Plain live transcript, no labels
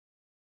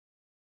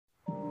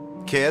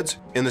Kids,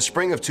 in the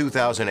spring of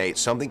 2008,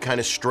 something kind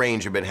of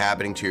strange had been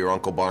happening to your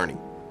Uncle Barney.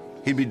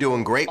 He'd be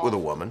doing great with a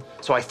woman.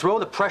 So I throw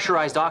the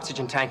pressurized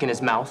oxygen tank in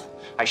his mouth.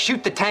 I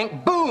shoot the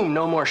tank, boom,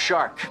 no more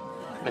shark.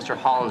 Mr.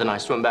 Holland and I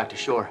swim back to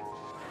shore.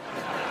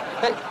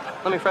 Hey,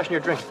 let me freshen your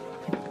drink.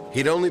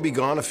 He'd only be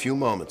gone a few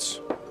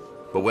moments.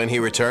 But when he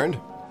returned,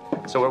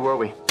 So where were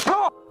we?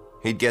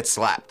 he'd get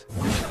slapped.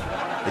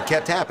 It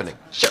kept happening.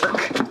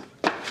 Jerk.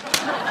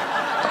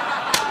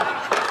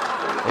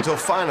 Until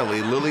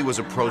finally, Lily was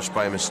approached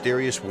by a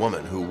mysterious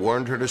woman who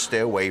warned her to stay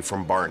away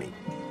from Barney.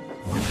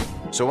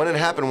 So when it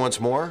happened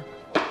once more,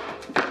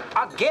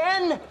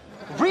 Again?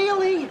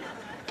 Really?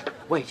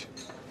 Wait.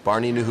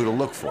 Barney knew who to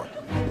look for.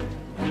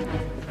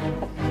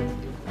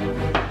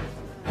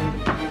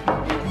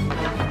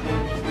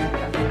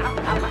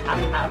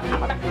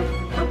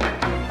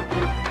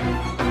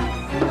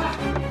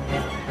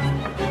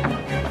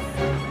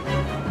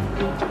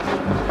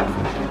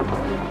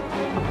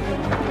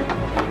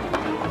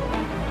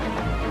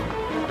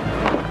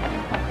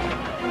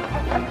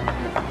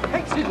 Hey,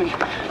 excuse me.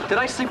 Did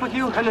I sleep with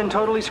you and then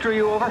totally screw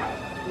you over?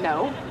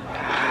 No.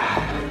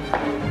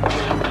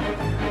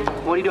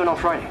 What are you doing on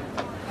Friday?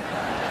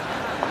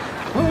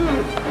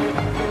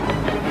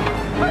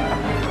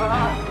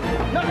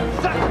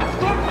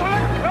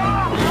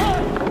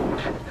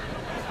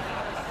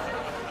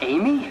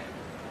 Amy?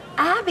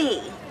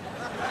 Abby.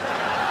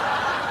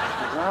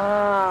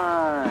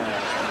 Right.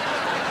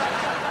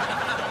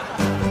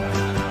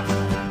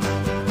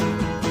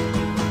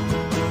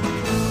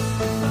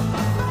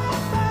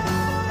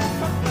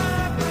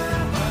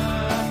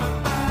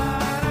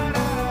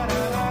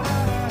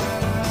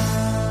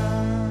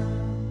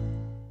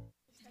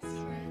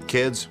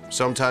 Kids,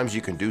 sometimes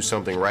you can do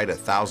something right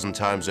 1,000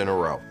 times in a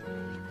row.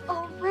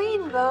 Oh,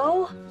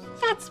 rainbow.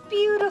 That's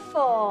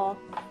beautiful.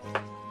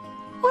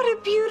 What a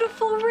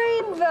beautiful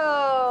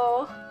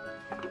rainbow.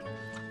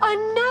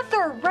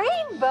 Another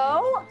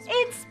rainbow?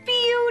 It's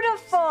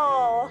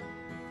beautiful.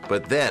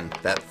 But then,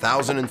 that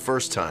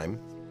 1,001st time,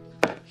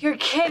 You're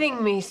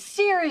kidding me.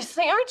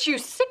 Seriously, aren't you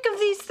sick of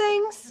these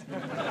things?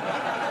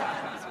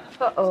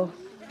 Uh-oh.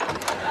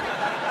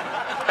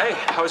 Hey,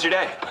 how was your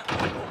day?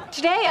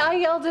 Today, I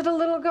yelled at a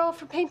little girl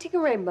for painting a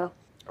rainbow.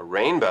 A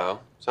rainbow?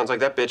 Sounds like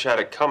that bitch had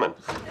it coming.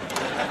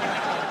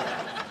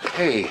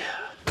 Hey.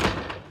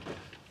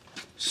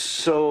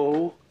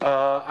 So,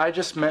 I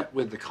just met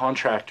with the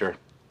contractor,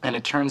 and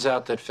it turns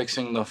out that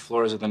fixing the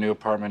floors of the new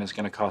apartment is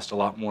going to cost a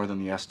lot more than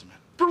the estimate.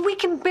 But we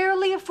can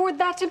barely afford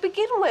that to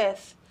begin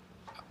with.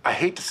 I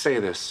hate to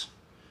say this,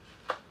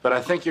 but I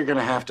think you're going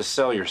to have to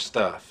sell your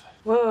stuff.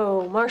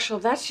 Whoa, Marshall,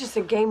 that's just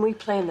a game we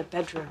play in the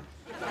bedroom.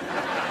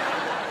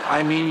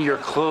 I mean your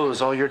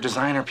clothes, all your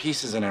designer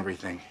pieces and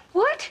everything.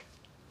 What?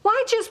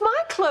 Why just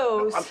my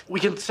clothes? We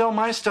can sell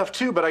my stuff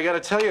too, but I got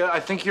to tell you, I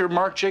think your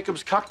Marc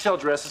Jacobs cocktail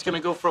dress is going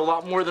to go for a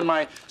lot more than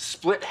my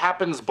Split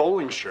Happens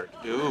bowling shirt.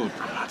 Dude,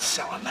 I'm not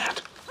selling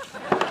that.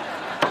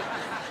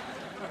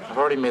 I've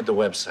already made the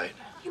website.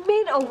 You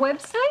made a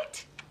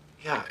website?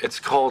 Yeah, it's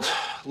called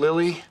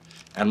Lily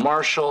and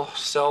Marshall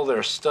Sell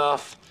Their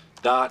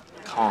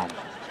Stuff.com.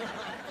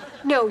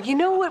 No, you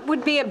know what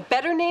would be a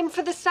better name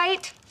for the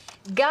site?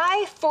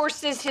 Guy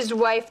forces his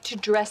wife to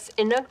dress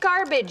in a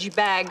garbage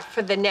bag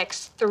for the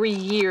next 3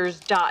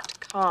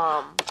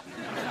 years.com.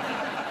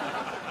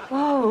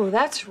 Whoa,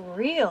 that's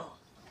real.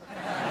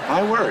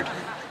 My word,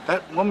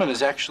 that woman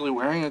is actually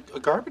wearing a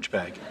garbage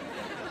bag.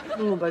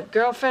 Oh, but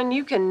girlfriend,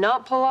 you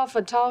cannot pull off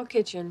a tall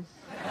kitchen.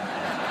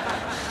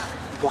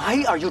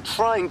 Why are you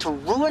trying to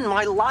ruin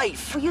my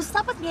life? Well, you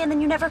slept with me and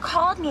then you never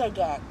called me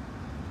again.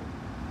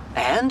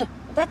 And?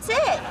 That's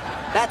it.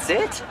 That's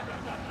it?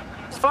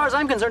 As far as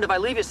I'm concerned, if I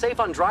leave you safe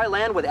on dry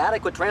land with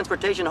adequate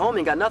transportation home,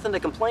 you got nothing to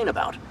complain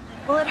about.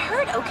 Well, it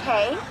hurt,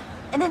 okay?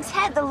 And then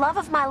Ted, the love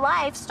of my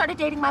life, started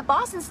dating my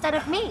boss instead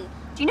of me.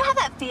 Do you know how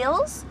that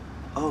feels?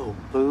 Oh,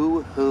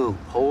 boo-hoo.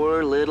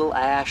 Poor little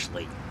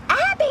Ashley.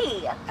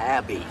 Abby!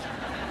 Abby.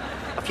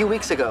 A few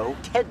weeks ago,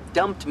 Ted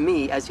dumped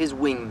me as his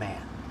wingman.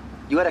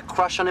 You had a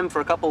crush on him for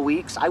a couple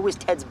weeks. I was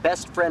Ted's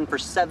best friend for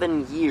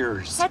 7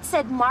 years. Ted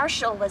said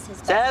Marshall was his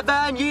best.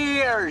 7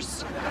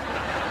 years!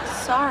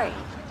 Sorry.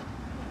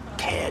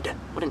 Ted,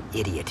 what an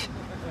idiot.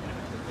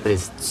 With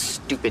his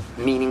stupid,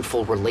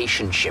 meaningful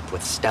relationship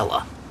with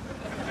Stella.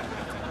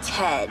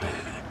 Ted.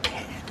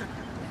 Ted.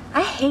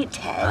 I hate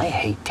Ted. I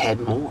hate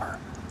Ted more.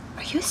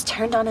 Are you as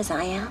turned on as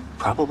I am?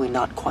 Probably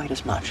not quite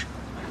as much.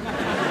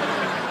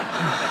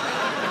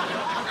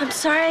 I'm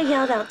sorry I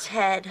yelled out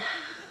Ted.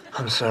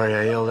 I'm sorry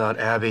I yelled out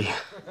Abby.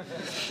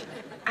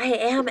 I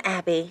am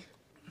Abby.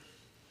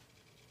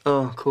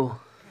 Oh, cool.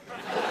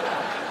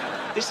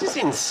 This is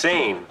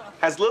insane.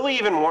 Has Lily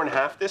even worn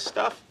half this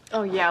stuff?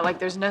 Oh, yeah, like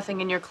there's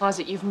nothing in your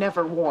closet you've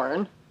never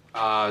worn.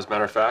 As a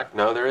matter of fact,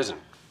 no, there isn't.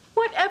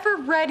 Whatever,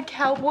 red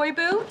cowboy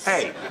boots?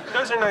 Hey,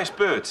 those are nice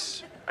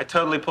boots. I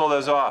totally pull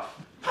those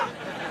off.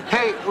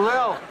 Hey,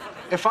 Lil,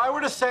 if I were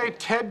to say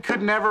Ted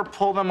could never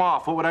pull them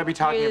off, what would I be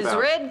talking His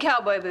about? red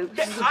cowboy boots.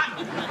 I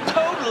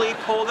totally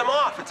pull them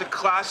off. It's a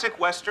classic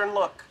Western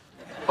look.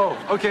 Oh,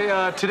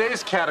 okay,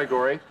 today's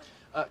category,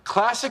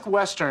 Classic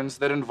westerns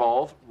that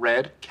involve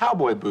red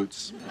cowboy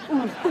boots.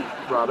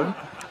 Robin?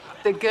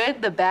 The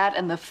Good, the Bad,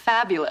 and the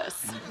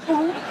Fabulous.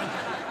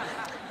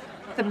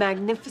 The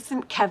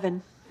Magnificent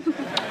Kevin.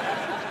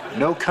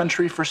 No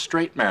Country for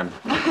Straight Men.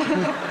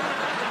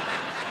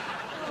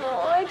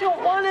 Oh, I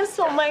don't want to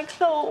sew my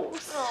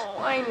clothes. Oh,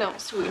 I know,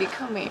 sweetie.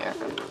 Come here.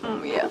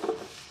 Yeah.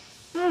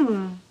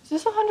 Is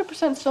this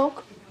 100%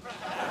 silk?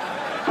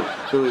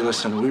 Lily,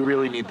 listen, we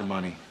really need the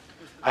money.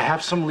 I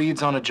have some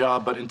leads on a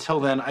job, but until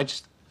then, I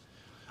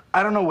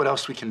don't know what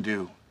else we can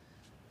do.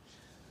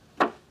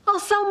 I'll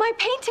sell my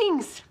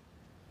paintings.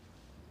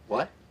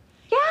 What?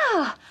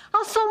 Yeah,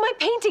 I'll sell my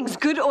paintings.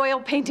 Good oil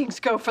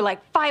paintings go for like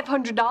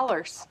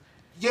 $500.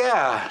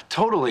 Yeah,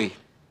 totally.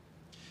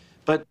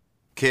 But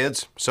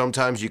Kids,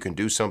 sometimes you can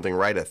do something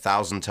right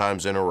 1,000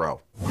 times in a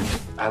row.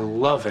 I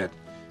love it.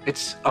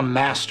 It's a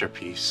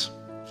masterpiece.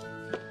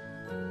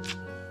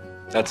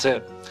 That's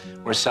it.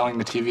 We're selling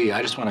the TV.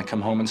 I just want to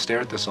come home and stare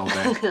at this all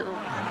day.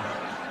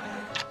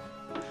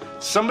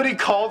 Somebody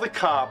call the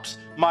cops.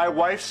 My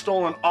wife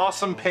stole an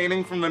awesome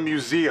painting from the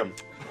museum.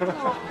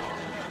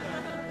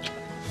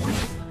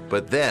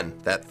 But then,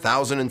 that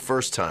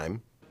 1,001st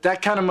time,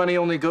 That kind of money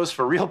only goes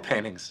for real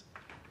paintings.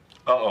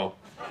 Uh-oh.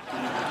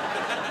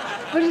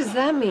 What does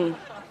that mean?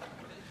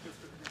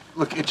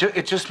 Look,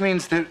 it just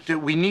means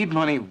that we need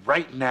money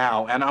right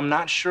now, and I'm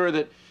not sure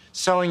that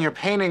selling your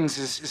paintings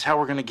is how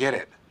we're gonna get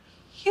it.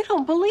 You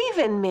don't believe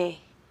in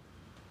me.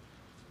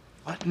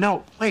 What?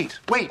 No, wait.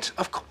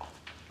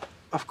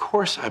 Of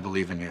course I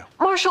believe in you.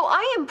 Marshall,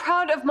 I am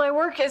proud of my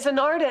work as an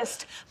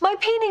artist. My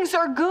paintings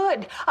are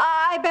good.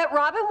 I bet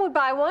Robin would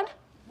buy one.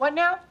 What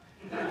now?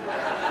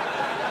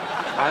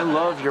 I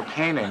love your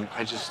painting.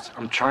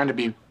 I'm trying to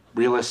be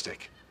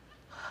realistic.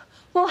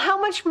 Well, how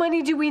much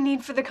money do we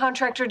need for the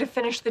contractor to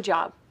finish the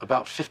job?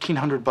 About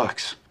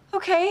 $1,500.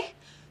 Okay,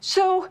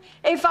 so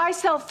if I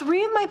sell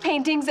 3 of my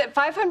paintings at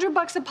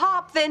 $500 a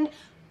pop, then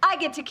I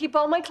get to keep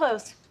all my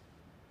clothes.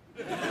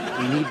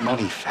 We need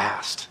money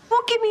fast.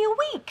 Well, give me a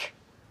week.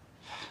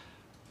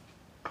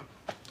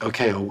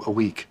 Okay, a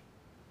week.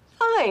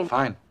 Fine.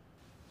 Fine.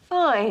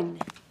 Fine.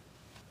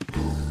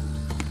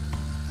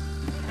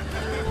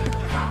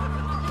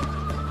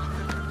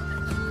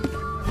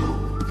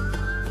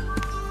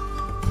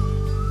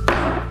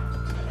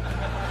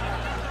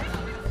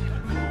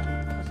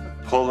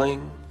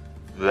 Pulling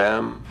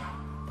them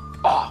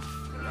off.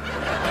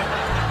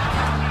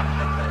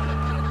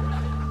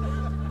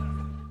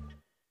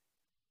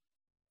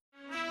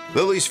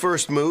 Lily's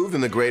first move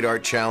in the Great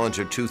Art Challenge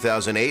of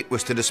 2008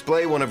 was to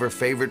display one of her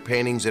favorite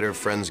paintings at her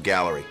friend's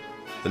gallery.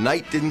 The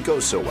night didn't go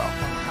so well.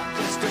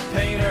 Just a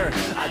painter,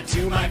 I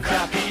do my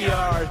crappy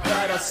art,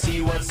 but I see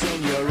what's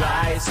in your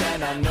eyes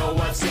and I know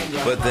what's in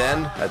your But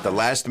then, at the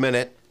last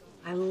minute,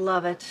 I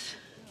love it.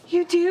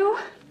 You do?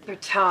 Your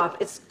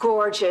top, it's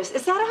gorgeous.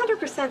 Is that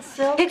 100%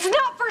 silk? It's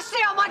not for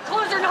sale. My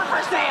clothes are not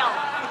for sale.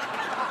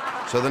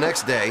 so the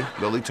next day,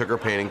 Lily took her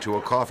painting to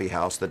a coffee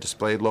house that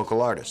displayed local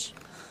artists.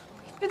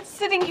 I've been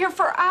sitting here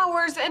for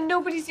hours and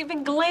nobody's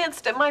even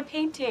glanced at my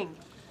painting.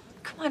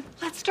 Come on,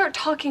 let's start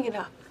talking it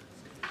up.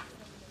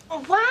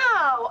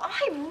 Wow,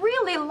 I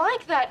really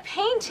like that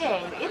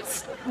painting.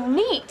 It's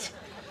neat.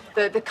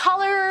 The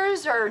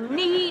colors are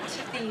neat,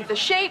 the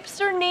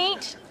shapes are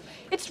neat.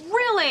 It's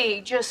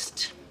really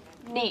just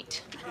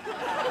neat.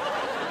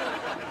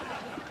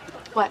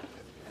 What?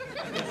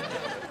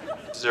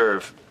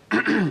 Observe.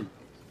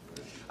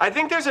 I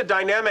think there's a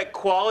dynamic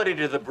quality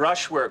to the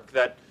brushwork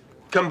that,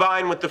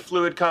 combined with the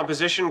fluid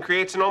composition,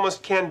 creates an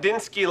almost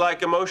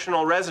Kandinsky-like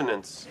emotional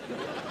resonance.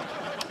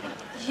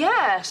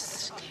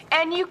 Yes,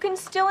 and you can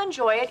still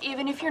enjoy it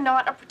even if you're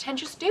not a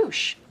pretentious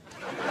douche.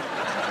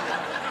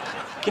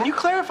 Can you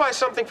clarify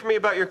something for me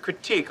about your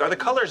critique? Are the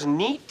colors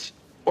neat,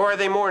 or are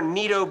they more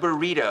neato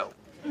burrito?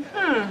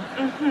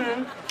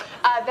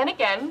 Then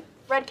again,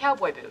 red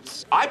cowboy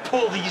boots. I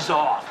pull these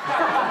off.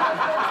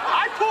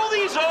 I pull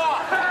these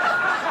off!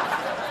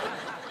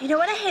 You know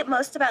what I hate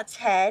most about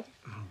Ted?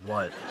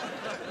 What?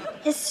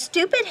 His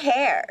stupid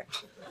hair.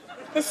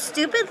 His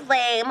stupid,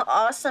 lame,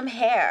 awesome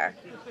hair.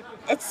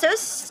 It's so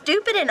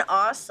stupid and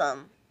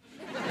awesome.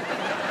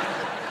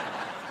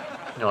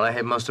 You know what I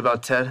hate most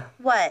about Ted?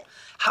 What?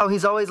 How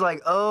he's always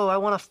like, oh, I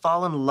want to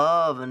fall in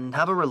love and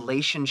have a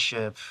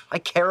relationship. I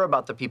care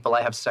about the people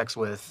I have sex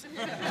with.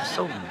 He's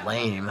so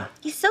lame.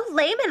 He's so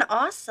lame and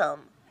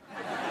awesome.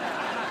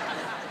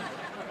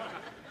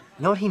 You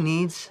know what he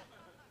needs?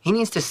 He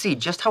needs to see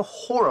just how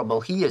horrible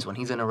he is when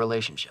he's in a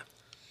relationship.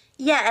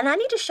 Yeah, and I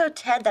need to show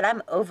Ted that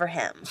I'm over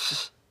him.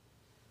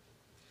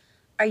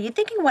 Are you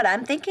thinking what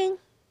I'm thinking?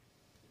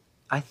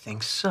 I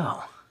think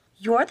so.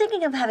 You're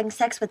thinking of having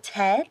sex with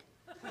Ted?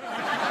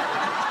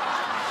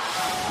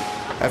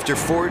 After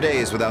 4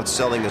 days without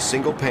selling a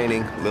single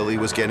painting, Lily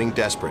was getting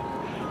desperate.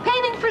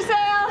 Painting for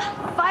sale,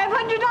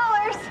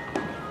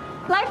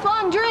 $500.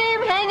 Lifelong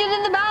dream, hanging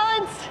in the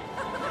balance.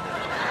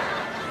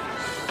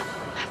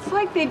 It's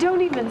like they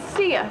don't even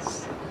see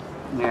us.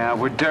 Yeah,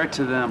 we're dirt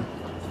to them.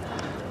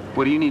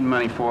 What do you need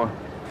money for?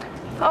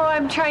 Oh,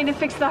 I'm trying to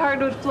fix the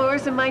hardwood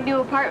floors in my new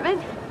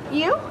apartment.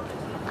 You?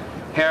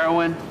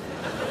 Heroin?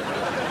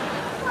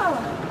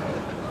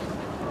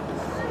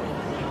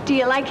 Do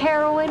you like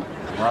heroin?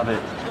 Love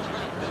it.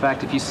 In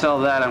fact, if you sell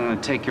that, I'm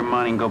gonna take your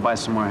money and go buy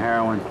some more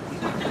heroin.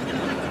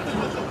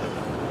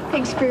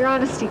 Thanks for your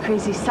honesty,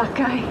 crazy suck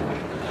guy.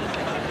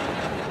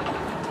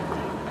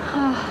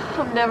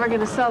 I'm never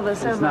gonna sell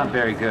this, It's am I? not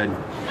very good.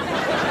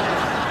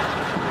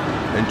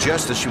 And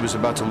just as she was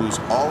about to lose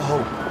all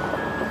hope,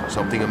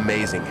 something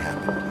amazing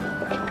happened.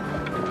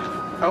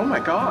 Oh my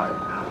God.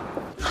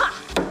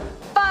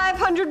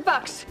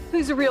 $500.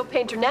 Who's a real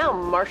painter now,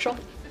 Marshall?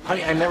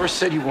 Honey, I never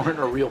said you weren't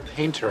a real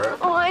painter.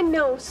 Oh, I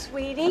know,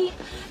 sweetie.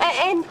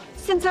 And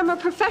since I'm a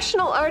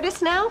professional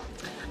artist now,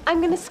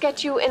 I'm gonna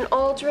sketch you an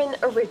Aldrin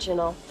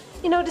original.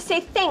 You know, to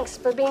say thanks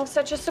for being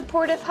such a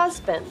supportive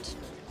husband.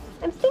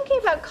 I'm thinking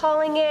about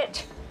calling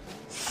it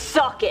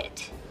Suck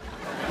It.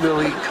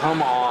 Lily,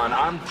 come on.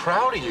 I'm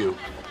proud of you.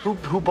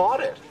 Who bought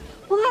it?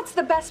 Well, that's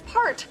the best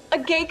part. A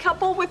gay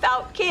couple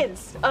without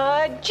kids.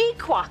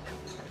 G-Quack.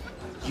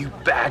 You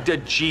bagged a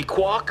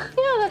G-Quack?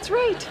 Yeah, that's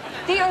right.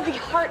 They are the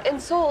heart and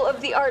soul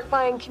of the art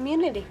buying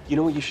community. You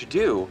know what you should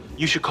do?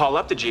 You should call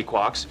up the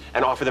G-Quacks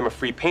and offer them a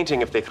free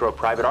painting if they throw a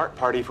private art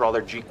party for all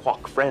their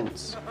G-Quack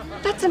friends.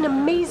 That's an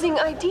amazing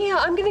idea.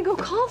 I'm gonna go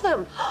call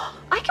them.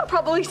 I can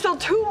probably sell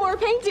 2 more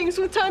paintings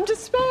with time to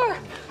spare.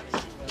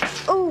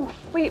 Oh,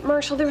 wait,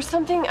 Marshall, there was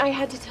something I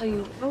had to tell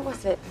you. What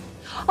was it?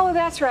 Oh,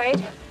 that's right.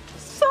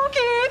 Suck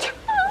it!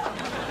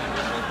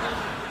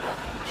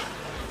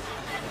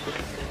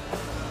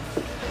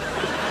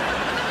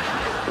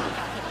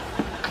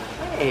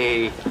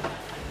 Hey,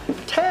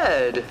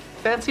 Ted,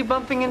 fancy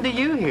bumping into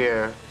you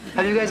here.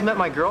 Have you guys met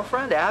my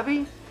girlfriend,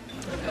 Abby?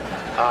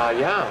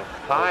 Yeah.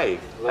 Hi,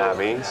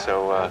 Abby.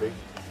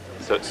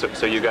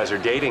 So you guys are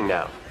dating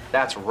now?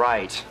 That's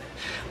right.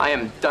 I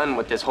am done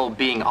with this whole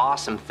being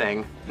awesome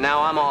thing.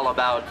 Now I'm all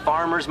about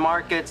farmers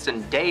markets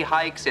and day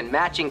hikes and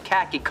matching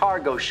khaki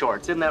cargo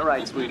shorts. Isn't that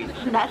right, sweetie?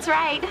 That's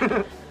right.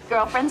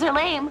 Girlfriends are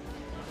lame.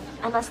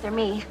 Unless they're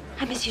me.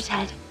 I miss you,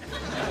 Ted.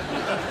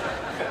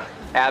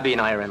 Abby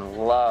and I are in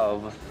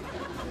love.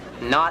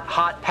 Not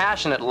hot,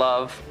 passionate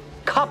love,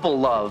 couple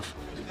love.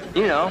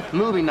 You know,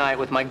 movie night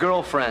with my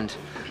girlfriend.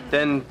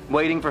 Then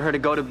waiting for her to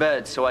go to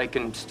bed so I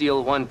can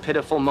steal one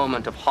pitiful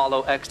moment of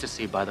hollow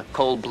ecstasy by the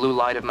cold blue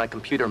light of my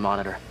computer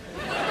monitor.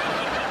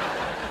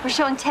 We're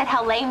showing Ted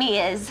how lame he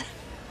is.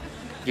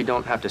 You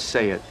don't have to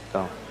say it,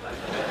 though.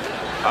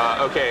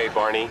 Okay,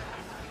 Barney.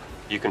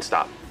 You can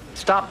stop.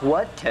 Stop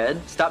what,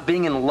 Ted? Stop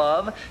being in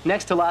love?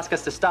 Next he'll ask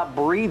us to stop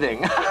breathing.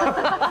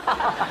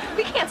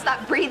 We can't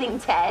stop breathing,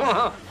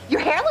 Ted.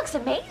 Your hair looks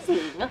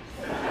amazing.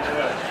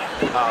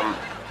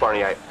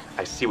 Barney,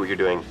 I see what you're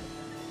doing.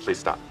 Please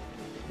stop.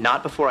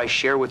 Not before I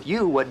share with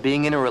you what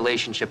being in a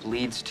relationship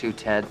leads to,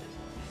 Ted.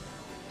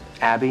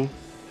 Abby,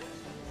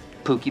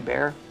 Pookie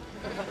Bear,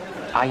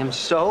 I am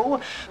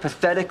so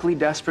pathetically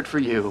desperate for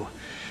you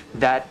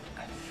that,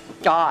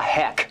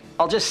 heck,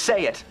 I'll just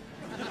say it.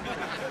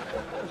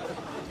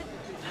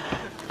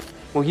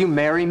 Will you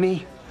marry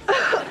me?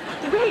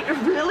 Wait,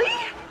 really?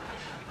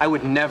 I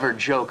would never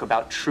joke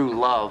about true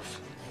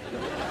love.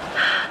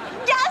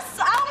 Yes,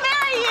 I'll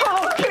marry you.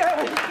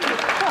 Okay.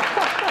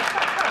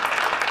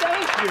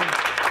 Thank you.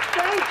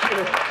 Thank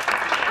you.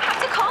 I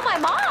have to call my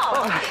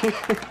mom.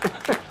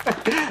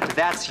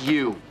 That's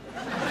you.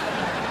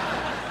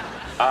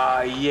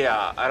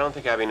 Yeah, I don't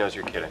think Abby knows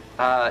you're kidding.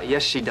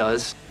 Yes, she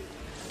does.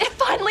 It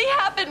finally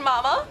happened,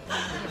 Mama.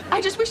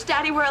 I just wish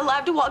Daddy were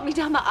alive to walk me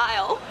down the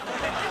aisle.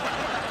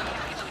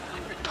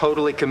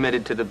 Totally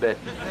committed to the bit.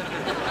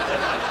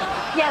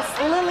 Yes,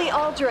 Lily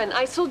Aldrin.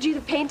 I sold you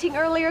the painting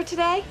earlier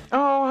today.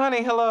 Oh,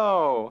 honey,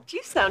 hello.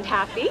 You sound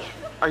happy.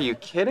 Are you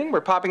kidding? We're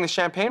popping the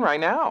champagne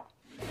right now.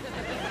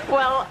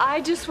 Well,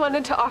 I just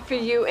wanted to offer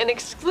you an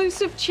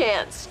exclusive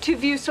chance to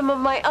view some of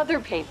my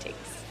other paintings.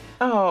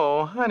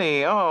 Oh,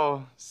 honey,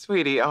 oh,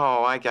 sweetie,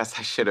 oh, I guess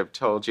I should have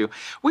told you.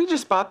 We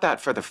just bought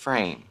that for the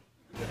frame.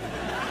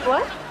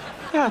 What?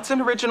 Yeah, it's an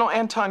original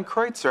Anton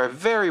Kreutzer, a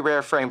very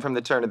rare frame from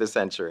the turn of the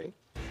century.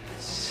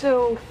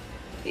 So,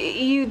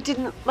 you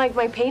didn't like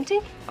my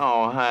painting?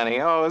 Oh,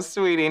 honey, oh,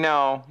 sweetie,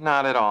 no,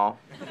 not at all.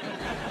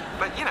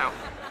 But, you know,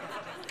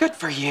 good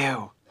for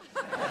you.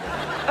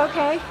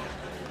 Okay.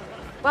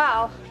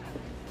 Wow.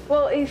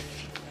 Well,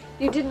 if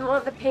you didn't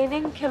want the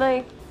painting, can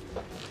I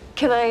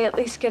at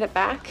least get it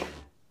back?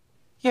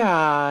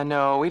 Yeah,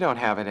 no, we don't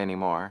have it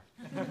anymore.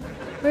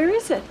 Where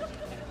is it?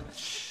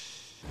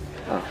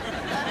 Oh,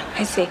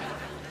 I see.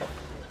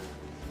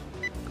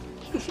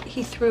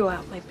 He threw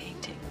out my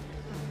painting.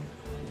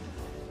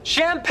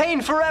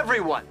 Champagne for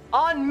everyone,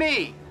 on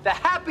me, the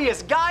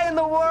happiest guy in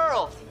the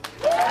world.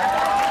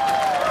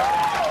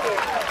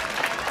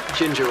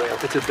 Ginger ale,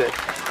 it's a bit.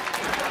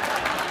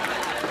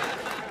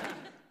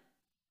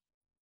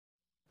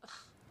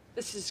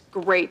 This is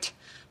great.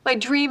 My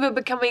dream of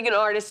becoming an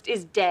artist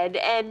is dead,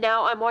 and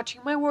now I'm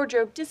watching my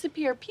wardrobe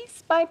disappear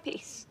piece by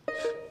piece.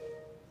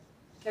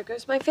 There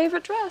goes my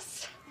favorite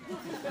dress.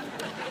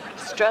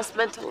 This dress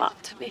meant a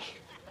lot to me.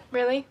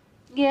 Really?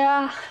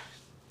 Yeah.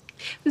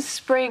 It was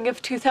spring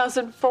of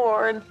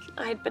 2004, and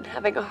I'd been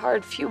having a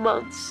hard few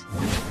months.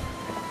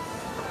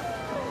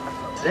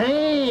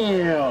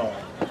 Damn.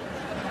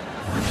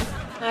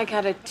 I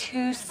got a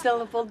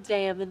 2-syllable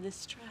damn in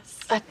this dress.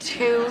 A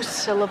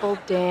 2-syllable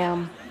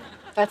damn.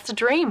 That's a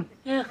dream.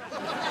 Yeah.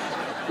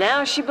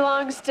 Now she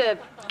belongs to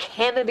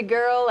Canada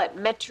Girl at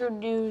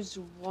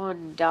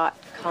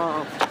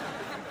MetroNews1.com.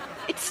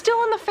 It's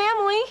still in the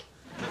family.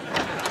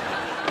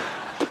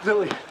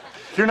 Lily,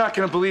 you're not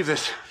gonna believe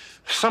this.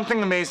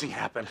 Something amazing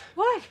happened.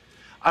 What?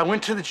 I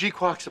went to the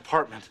G-Quack's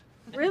apartment.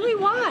 Really?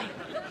 Why?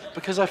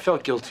 Because I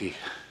felt guilty.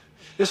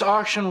 This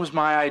auction was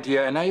my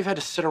idea, and now you've had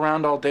to sit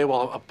around all day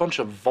while a bunch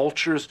of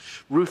vultures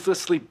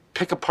ruthlessly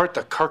pick apart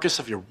the carcass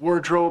of your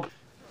wardrobe.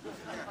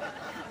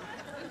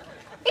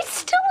 It's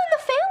still in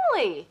the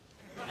family.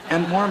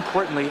 And more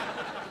importantly,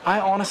 I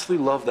honestly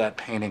love that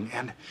painting,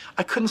 and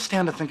I couldn't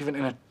stand to think of it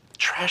in a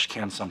trash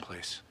can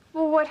someplace.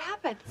 Well, what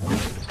happened?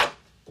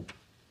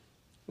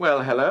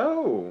 Well,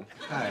 hello.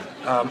 Hi.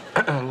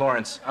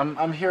 Lawrence,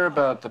 I'm here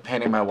about the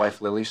painting my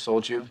wife Lily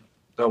sold you.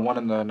 The one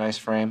in the nice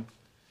frame.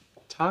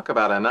 Talk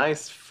about a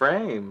nice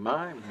frame.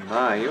 My,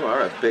 you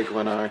are a big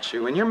one, aren't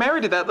you? And you're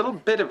married to that little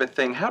bit of a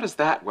thing. How does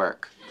that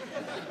work?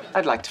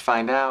 I'd like to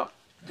find out.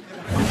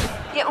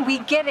 Yeah, we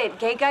get it.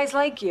 Gay guys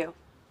like you.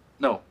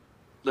 No,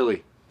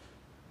 Lily,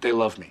 they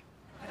love me.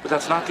 But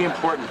that's not the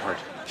important part.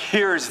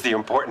 Here's the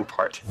important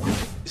part.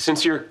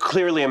 Since you're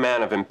clearly a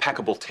man of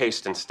impeccable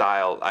taste and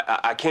style,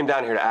 I came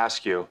down here to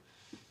ask you,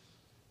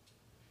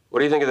 what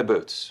do you think of the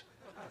boots?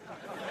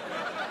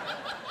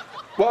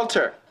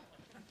 Walter.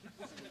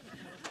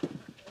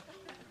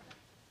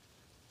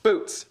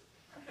 Boots.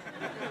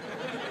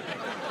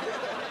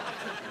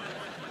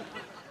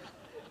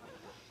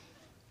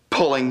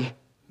 Pulling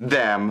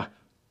them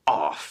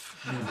off.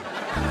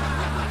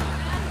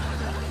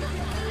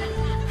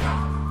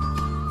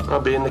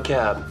 I'll be in the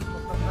cab.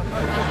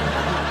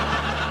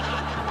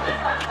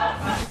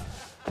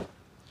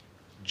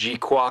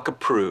 G-Quack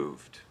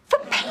approved. For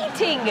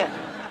painting!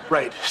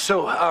 Right,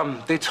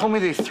 so they told me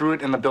they threw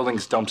it in the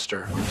building's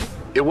dumpster.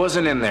 It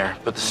wasn't in there,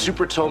 but the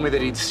super told me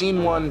that he'd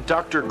seen one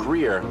Dr.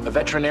 Greer, a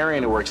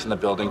veterinarian who works in the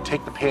building,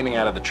 take the painting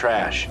out of the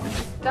trash.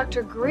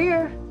 Dr.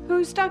 Greer?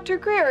 Who's Dr.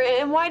 Greer,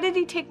 and why did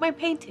he take my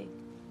painting?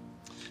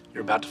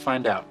 You're about to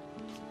find out.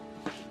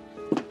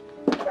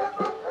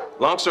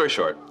 Long story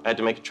short, I had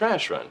to make a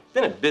trash run.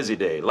 Been a busy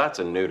day, lots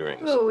of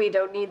neuterings. Oh, we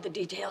don't need the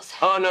details.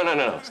 Oh, no.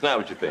 It's not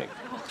what you think.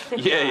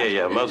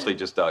 Yeah. Mostly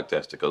just dog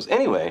testicles.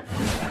 Anyway,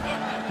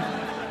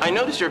 I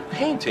noticed your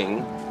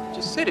painting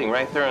just sitting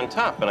right there on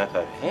top, and I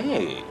thought,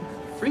 hey,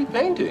 free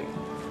painting.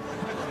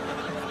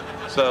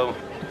 So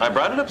I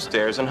brought it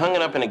upstairs and hung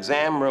it up in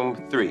exam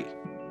room 3.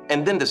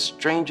 And then the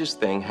strangest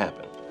thing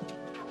happened.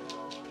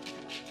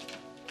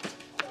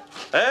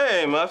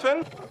 Hey,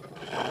 Muffin.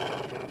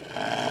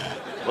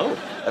 Well,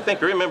 I think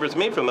he remembers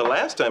me from the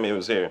last time he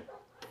was here.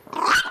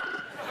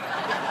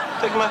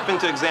 Take Muffin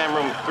to exam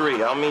room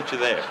 3. I'll meet you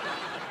there.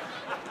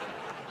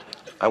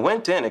 I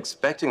went in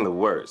expecting the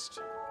worst.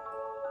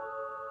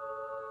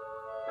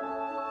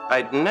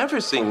 I'd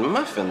never seen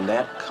Muffin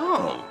that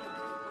calm.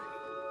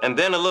 And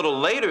then a little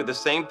later, the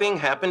same thing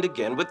happened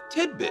again with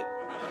Tidbit.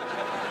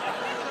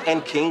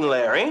 And King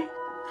Larry.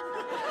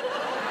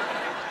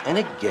 And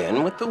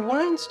again with the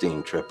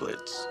Weinstein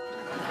triplets.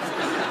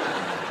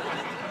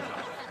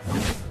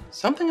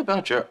 Something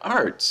about your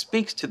art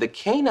speaks to the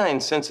canine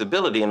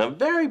sensibility on a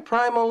very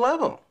primal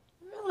level.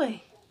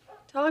 Really?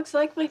 Dogs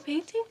like my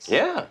paintings?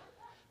 Yeah.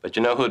 But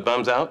you know who it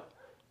bums out?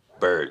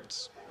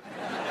 Birds.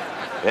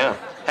 Yeah.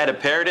 Had a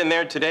parrot in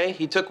there today.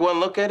 He took one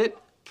look at it,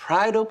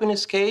 pried open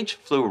his cage,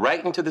 flew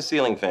right into the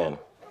ceiling fan.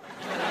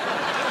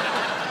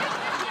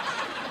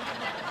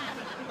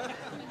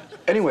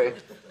 Anyway,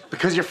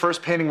 because your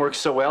first painting worked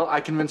so well, I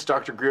convinced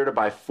Dr. Greer to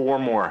buy 4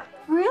 more.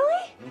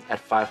 Really?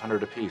 At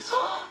 $500 apiece.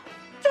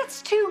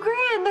 That's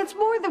 $2,000. That's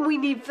more than we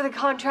need for the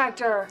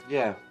contractor.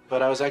 Yeah,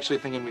 but I was actually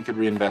thinking we could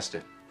reinvest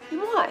it. In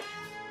what?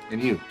 In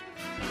you.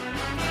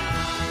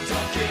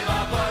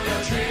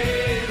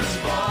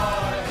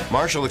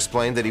 Marshall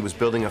explained that he was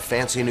building a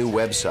fancy new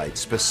website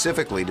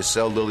specifically to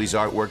sell Lily's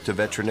artwork to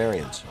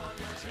veterinarians.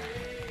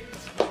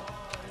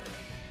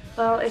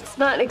 Well, it's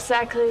not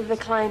exactly the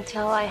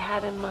clientele I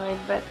had in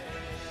mind, but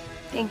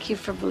thank you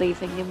for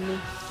believing in me.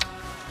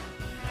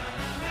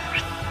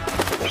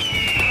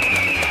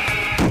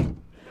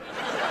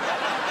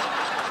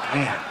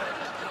 Man,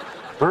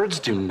 birds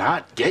do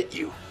not get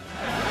you.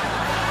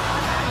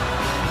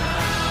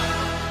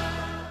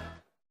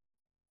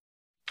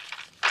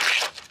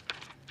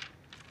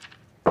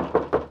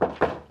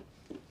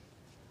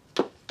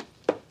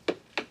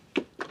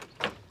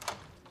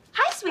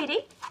 Hi,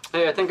 sweetie.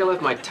 Hey, I think I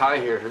left my tie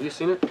here. Have you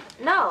seen it?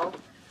 No.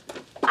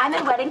 I'm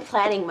in wedding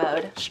planning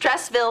mode.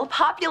 Stressville,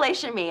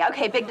 population me.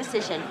 Okay, big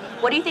decision.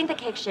 What do you think the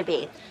cake should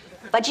be?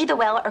 Budgie the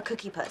Whale or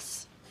Cookie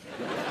Puss?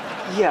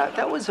 Yeah,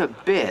 that was a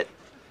bit.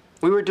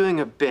 We were doing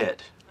a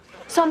bit.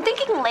 So I'm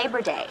thinking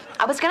Labor Day.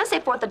 I was gonna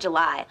say 4th of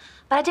July,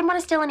 but I didn't want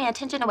to steal any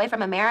attention away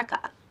from America.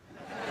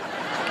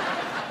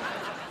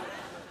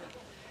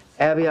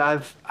 Abby,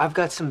 I've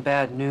got some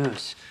bad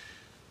news.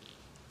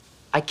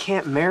 I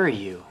can't marry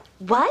you.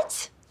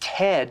 What?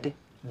 Ted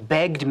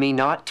begged me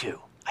not to.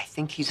 I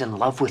think he's in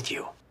love with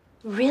you.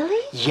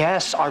 Really?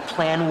 Yes, our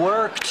plan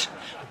worked.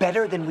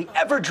 Better than we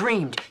ever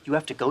dreamed. You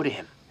have to go to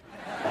him.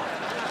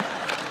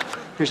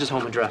 Here's his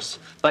home address.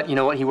 But you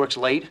know what? He works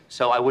late,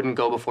 so I wouldn't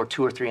go before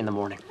 2 or 3 in the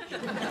morning.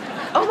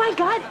 Oh my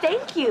God,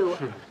 thank you.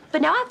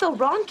 But now I feel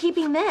wrong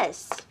keeping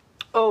this.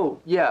 Oh,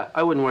 yeah,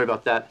 I wouldn't worry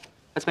about that.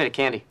 That's made of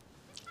candy.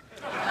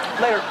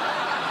 Later.